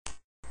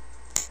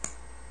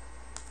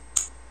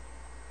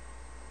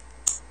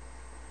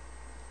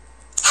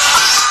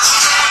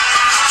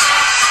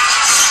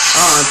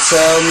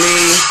Tell me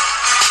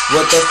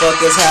what the fuck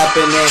is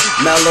happening?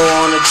 Mello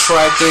on the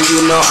track and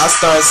you know I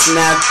start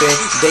snapping.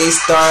 They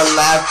start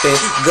laughing,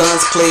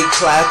 guns click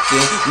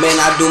clacking. Man,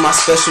 I do my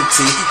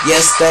specialty.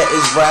 Yes, that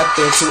is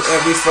rapping to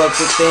every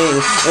fucking thing.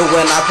 And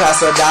when I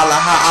pass $1,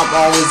 how I'm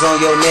always on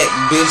your neck,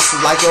 bitch,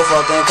 like your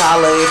fucking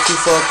collar. If you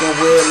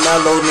fucking with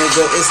Mello,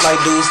 nigga, it's like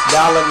 $2,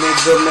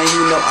 nigga. Man,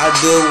 you know I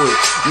do it.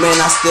 Man,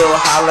 I still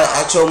holler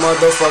at your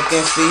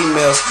motherfucking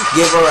females.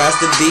 Give her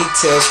ass the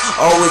details.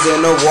 Always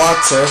in the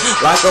water,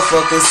 like a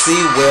fucking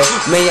sea whale.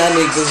 Man, y'all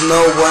niggas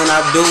know when I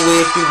do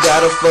it. If you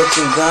got a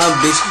fucking gun,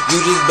 bitch, you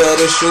just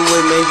better shoot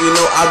it. Man, you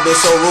know I've been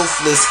so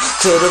ruthless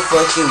to the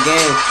fucking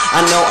game.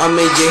 I know I'm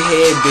in your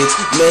head, bitch,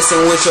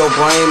 messing with your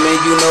brain. Man,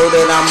 you know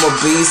that I'm a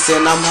beast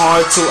and I'm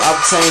hard to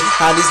obtain.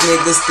 How these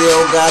niggas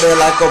still got it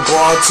like a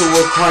broad to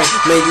a crane.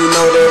 Man, you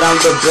know that I'm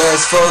the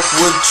best. Fuck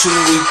what you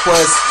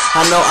request.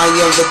 I know I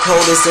am the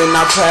coldest and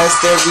I passed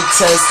every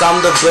test.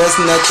 I'm the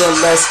best, nothing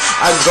less.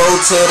 I go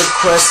to the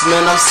crest,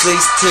 man, I'm 16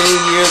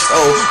 years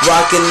old,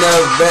 rocking the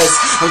vest.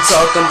 I'm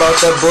talking about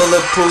that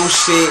bulletproof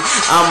shit.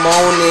 I'm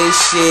on this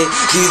shit.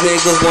 These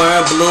niggas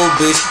wearing blue,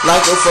 bitch,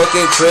 like a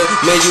fucking crib.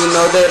 Man, you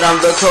know that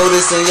I'm the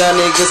coldest and y'all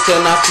niggas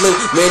cannot flip.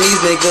 Man,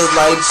 these niggas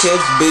like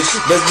chips, bitch,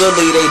 but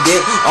really they dip.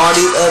 All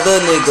these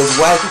other niggas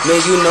whack. Man,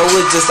 you know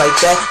it just like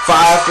that.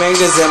 5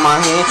 fingers in my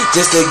hand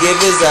just to give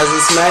his ass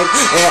a smack.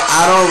 And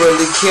I don't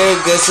really care.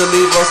 Guess to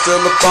leave, I'm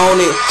still up on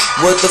it.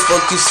 What the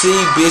fuck you see,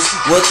 bitch?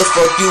 What the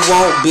fuck you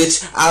want,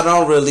 bitch? I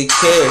don't really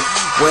care.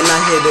 When I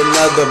hit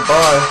another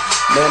bar,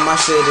 man, my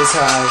shit is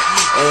high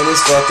and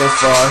it's fucking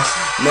far.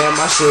 Man,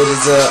 my shit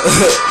is up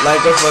like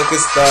a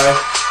fucking star.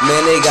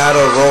 Man, they got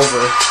a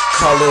Rover,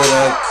 call it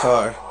a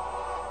car.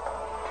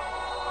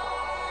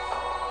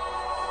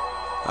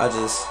 I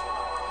just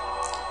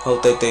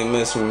hope that they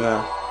miss me,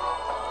 man.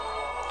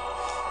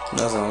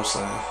 That's what I'm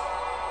saying.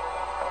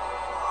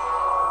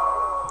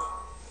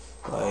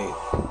 Like,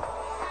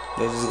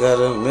 they just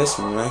gotta miss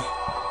me, man.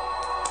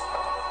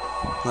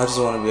 I just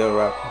wanna be a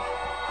rapper.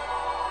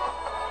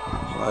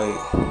 Like,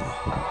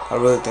 I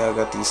really think I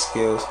got these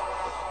skills.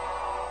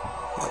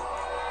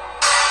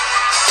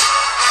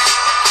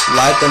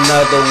 Like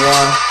another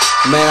one,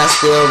 man, I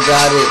still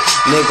got it.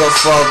 Nigga,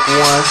 fuck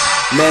one.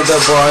 Man, the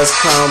bars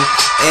come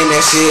and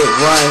that shit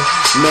run.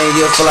 Man,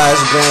 your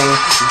flashbang,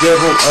 give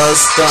them a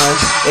stun.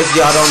 If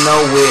y'all don't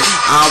know it,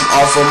 I'm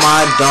off of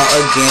my dome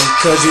again.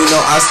 Cause you know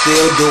I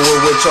still do it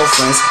with your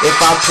friends. If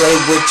I play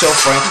with your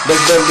friend,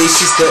 but at least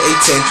she's still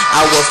 18,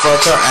 I will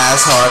fuck her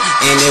ass hard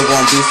and it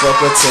won't be for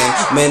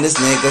pretend. Man, this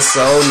nigga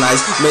so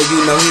nice. Man,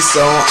 you know he's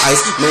so on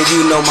ice. Man,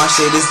 you know my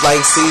shit is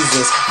like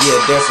seasons. Yeah,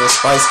 different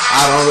spice.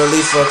 I don't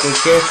really fucking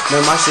care.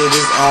 Man, my shit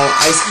is on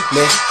ice.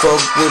 Man, fuck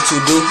what you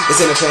do.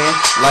 It's in the pan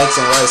like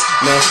some rice.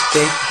 Man,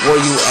 think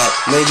where you at.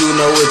 Man, you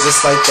know it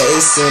just like that.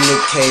 It's in the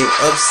cave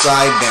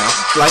upside down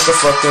like a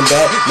fucking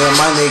bat. Man,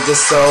 my nigga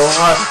so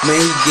hard. Man,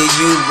 he get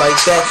you like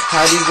that.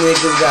 How these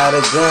niggas got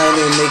a gun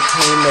and they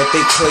claim that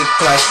they click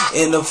clack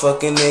in the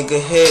fucking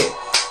nigga head.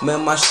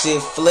 Man, my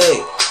shit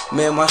flick.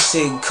 Man, my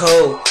shit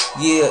cold.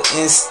 Yeah,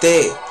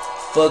 instead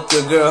fuck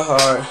your girl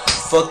hard.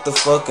 Fuck the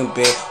fucking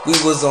bed. We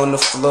was on the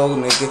floor,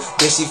 nigga.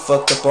 Then she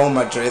fucked up on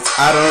my dreads.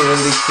 I don't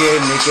really care,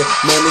 nigga.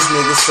 Man, this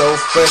nigga so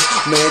fresh.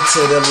 Man,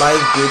 to the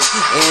life, bitch.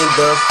 And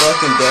the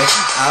fucking death.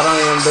 I don't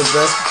am the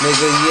best,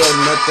 nigga. Yeah,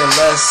 nothing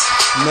less.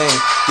 Man,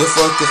 your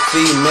fucking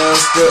female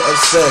still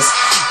obsessed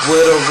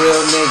with a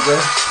real nigga.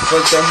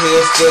 Fuck that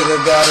head figure,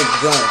 got a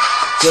gun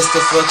just to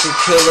fucking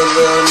kill a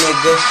little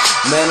nigga.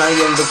 Man, I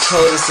am the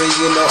coldest and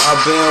you know I've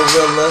been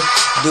realer.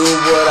 Do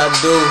what I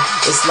do.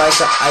 It's like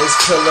an ice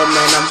pillar,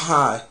 man, I'm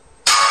high.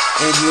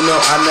 And you know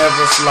I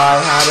never fly.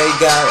 How they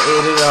got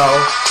it at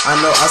all. I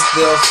know I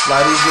still fly.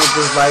 These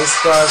niggas like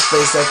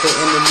Scarface. At the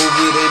end of the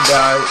movie they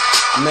died.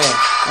 Man,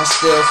 I'm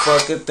still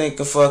fucking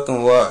thinking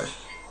fucking why.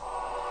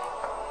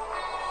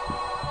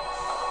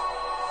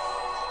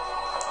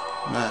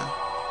 Man,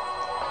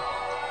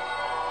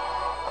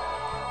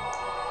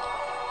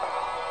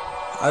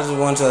 I just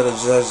want y'all to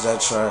judge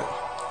that track.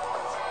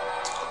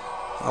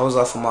 I was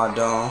off of my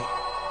dome.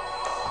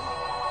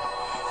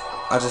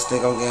 I just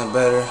think I'm getting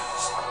better.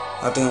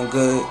 I think I'm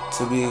good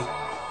to be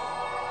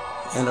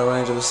in the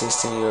range of a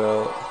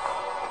 16-year-old.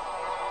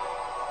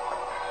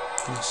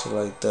 And shit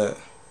like that.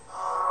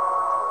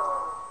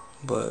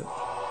 But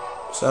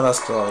shout out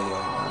to all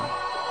y'all, man.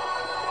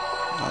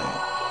 Like,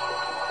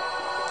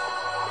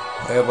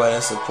 everybody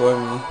that support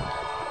me,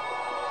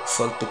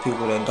 fuck the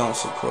people that don't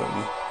support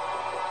me.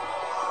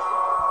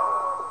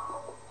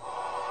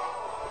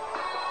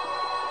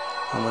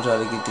 I'm gonna try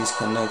to get these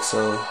connects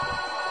so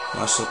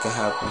my shit can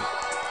happen.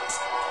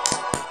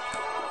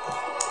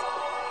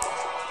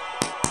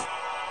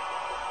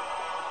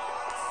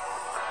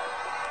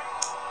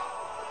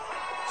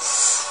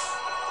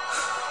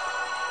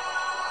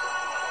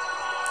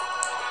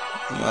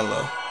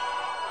 Mello.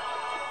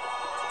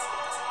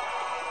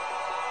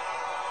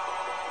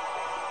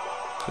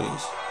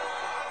 Please.